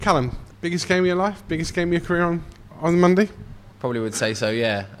Callum, biggest game of your life, biggest game of your career on Monday? Probably would say so,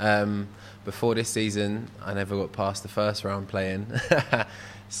 yeah. Before this season, I never got past the first round playing.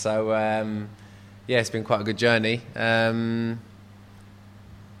 So, yeah, it's been quite a good journey. And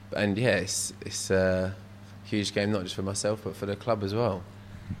yeah, it's a huge game, not just for myself, but for the club as well.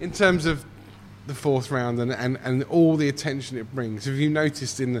 In terms of the fourth round and all the attention it brings, have you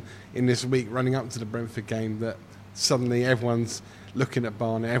noticed in this week running up to the Brentford game that suddenly everyone's looking at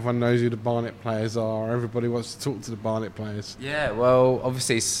Barnet, everyone knows who the Barnet players are, everybody wants to talk to the Barnet players? Yeah, well,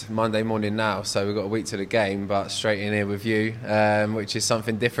 obviously it's Monday morning now, so we've got a week to the game, but straight in here with you, which is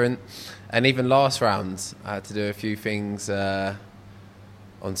something different. And even last round, I had to do a few things on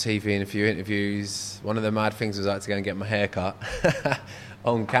TV and a few interviews. One of the mad things was I had to go and get my hair cut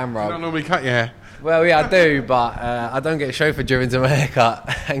on camera. You don't normally cut your hair? Well, yeah, I do, but I don't get chauffeured during to my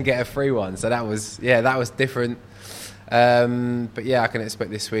haircut and get a free one. So that was different. But yeah, I can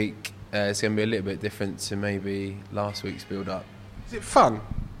expect this week it's going to be a little bit different to maybe last week's build-up. Is it fun?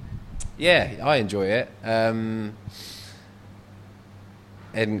 Yeah, I enjoy it. And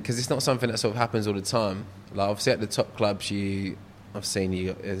because it's not something that sort of happens all the time. Like obviously at the top clubs, I've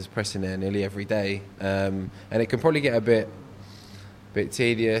seen there's press in there nearly every day, and it can probably get a bit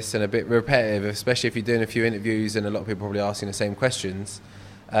tedious and a bit repetitive, especially if you're doing a few interviews and a lot of people probably asking the same questions.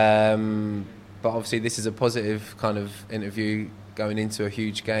 But obviously this is a positive kind of interview going into a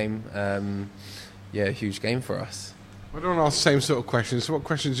huge game. Yeah, a huge game for us. I don't ask the same sort of questions. So what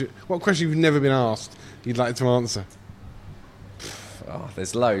question you've never been asked you'd like to answer? Oh,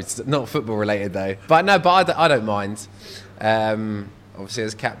 there's loads. Not football related though. But no, I don't mind. Obviously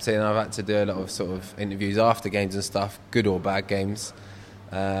as captain I've had to do a lot of sort of interviews after games and stuff, good or bad games.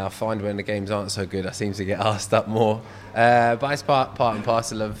 I find when the games aren't so good I seem to get asked up more. But it's part and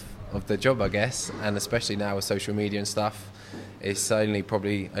parcel of the job, I guess, and especially now with social media and stuff, it's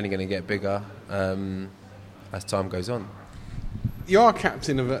probably only going to get bigger as time goes on. You are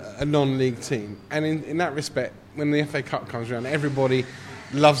captain of a non-league team, and in that respect, when the FA Cup comes around, everybody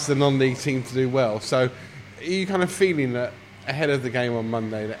loves the non-league team to do well. So are you kind of feeling that ahead of the game on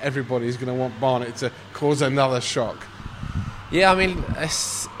Monday that everybody's going to want Barnet to cause another shock? Yeah, I mean, I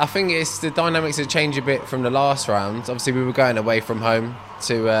think it's the dynamics have changed a bit from the last round. Obviously, we were going away from home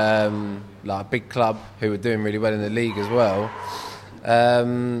to like a big club who were doing really well in the league as well,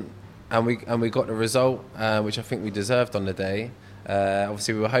 and we got the result, which I think we deserved on the day.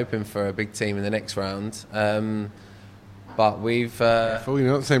 Obviously, we were hoping for a big team in the next round, but we've. You're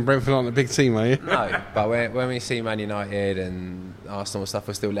not saying Brentford aren't a big team, are you? No, but when we see Man United and Arsenal and stuff,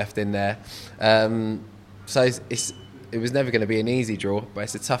 we're still left in there. So it was never going to be an easy draw, but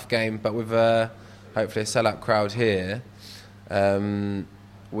it's a tough game. But with hopefully a sell-out crowd here,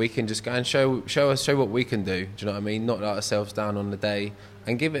 we can just go and show what we can do. Do you know what I mean? Not let ourselves down on the day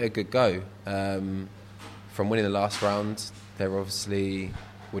and give it a good go. From winning the last round, they obviously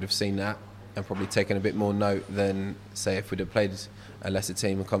would have seen that and probably taken a bit more note than, say, if we'd have played a lesser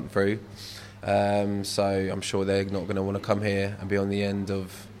team and come through. So I'm sure they're not going to want to come here and be on the end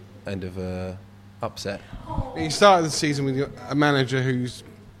of a upset. You started the season with a manager who's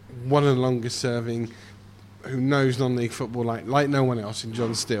one of the longest serving, who knows non-league football like no one else, in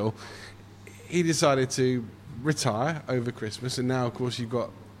John Still. He decided to retire over Christmas, and now of course you've got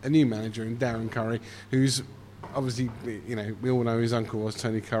a new manager in Darren Curry, who's obviously, you know, we all know his uncle was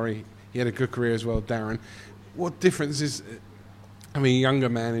Tony Curry. He had a good career as well, Darren. What difference is having a younger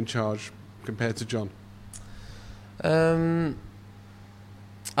man in charge compared to John?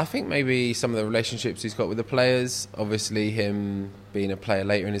 I think maybe some of the relationships he's got with the players, obviously him being a player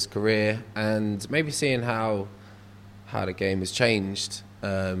later in his career, and maybe seeing how the game has changed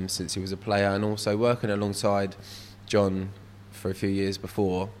since he was a player, and also working alongside John for a few years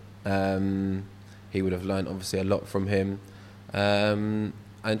before. He would have learnt obviously a lot from him, and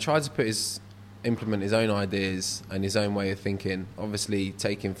tried to implement his own ideas and his own way of thinking, obviously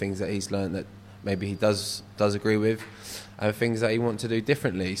taking things that he's learnt that maybe he does agree with, and things that he wants to do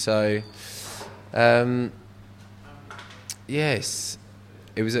differently. So, yes,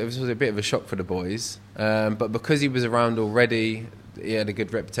 it was a bit of a shock for the boys, but because he was around already, he had a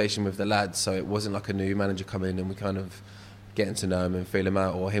good reputation with the lads, so it wasn't like a new manager coming in and we kind of getting to know him and feel him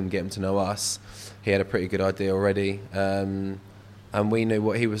out, or him getting to know us. He had a pretty good idea already, and we knew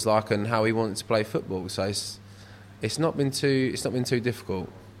what he was like and how he wanted to play football. So it's not been too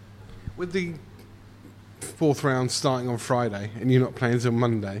difficult. With the fourth round starting on Friday and you're not playing until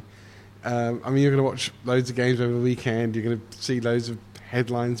Monday, I mean, you're going to watch loads of games over the weekend. You're going to see loads of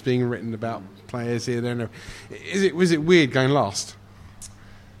headlines being written about players here, there, and there. Was it weird going last?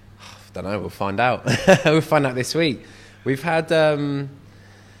 I don't know. We'll find out. We'll find out this week. We've had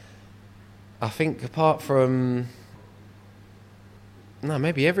I think apart from... No,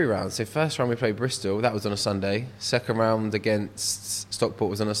 maybe every round. So first round we played Bristol, that was on a Sunday. Second round against Stockport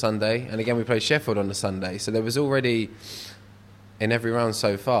was on a Sunday. And again we played Sheffield on a Sunday. So there was already, in every round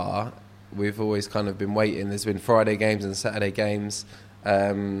so far, we've always kind of been waiting. There's been Friday games and Saturday games.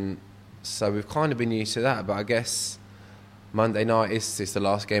 So we've kind of been used to that. But I guess Monday night is the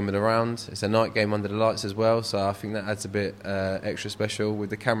last game of the round. It's a night game under the lights as well. So I think that adds a bit extra special with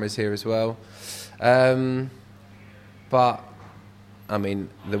the cameras here as well. But... I mean,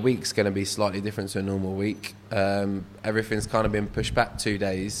 the week's going to be slightly different to a normal week. Everything's kind of been pushed back 2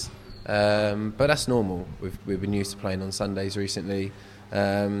 days, but that's normal. We've been used to playing on Sundays recently.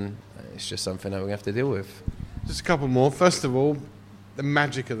 It's just something that we have to deal with. Just a couple more. First of all, the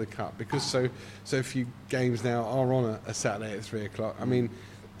magic of the cup, because so few games now are on a Saturday at 3 o'clock. I mean,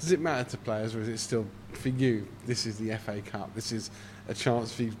 does it matter to players, or is it still for you? This is the FA Cup. This is a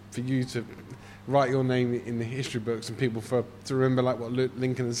chance for you to write your name in the history books and people to remember, like what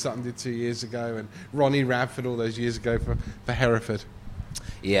Lincoln and Sutton did 2 years ago, and Ronnie Radford all those years ago for Hereford.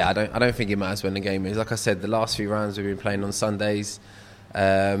 Yeah, I don't think it matters when the game is. Like I said, the last few rounds we've been playing on Sundays,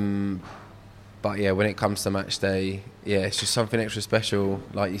 but yeah, when it comes to match day, yeah, it's just something extra special.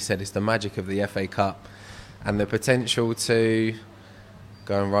 Like you said, it's the magic of the FA Cup and the potential to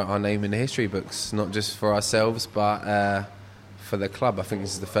go and write our name in the history books, not just for ourselves, but for the club. I think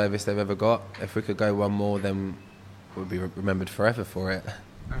this is the furthest they've ever got. If we could go one more, then we'll be remembered forever for it.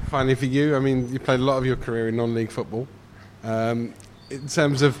 And finally, for you, I mean, you played a lot of your career in non-league football. In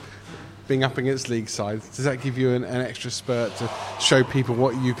terms of being up against league sides, does that give you an extra spurt to show people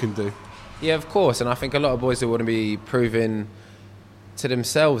what you can do? Yeah, of course. And I think a lot of boys will want to be proving to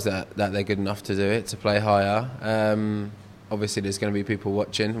themselves that they're good enough to do it, to play higher. Obviously, there's going to be people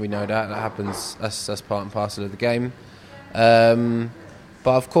watching. We know that happens. That's part and parcel of the game. But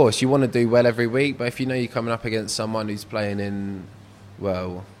of course you want to do well every week, but if you know you're coming up against someone who's playing in,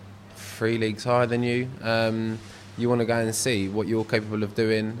 well, 3 leagues higher than you, you want to go and see what you're capable of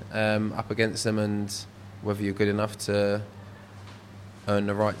doing up against them, and whether you're good enough to earn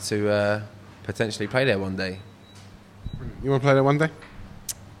the right to potentially play there one day. You want to play there one day?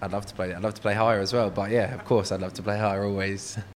 I'd love to play there. I'd love to play higher as well, but yeah, of course I'd love to play higher always.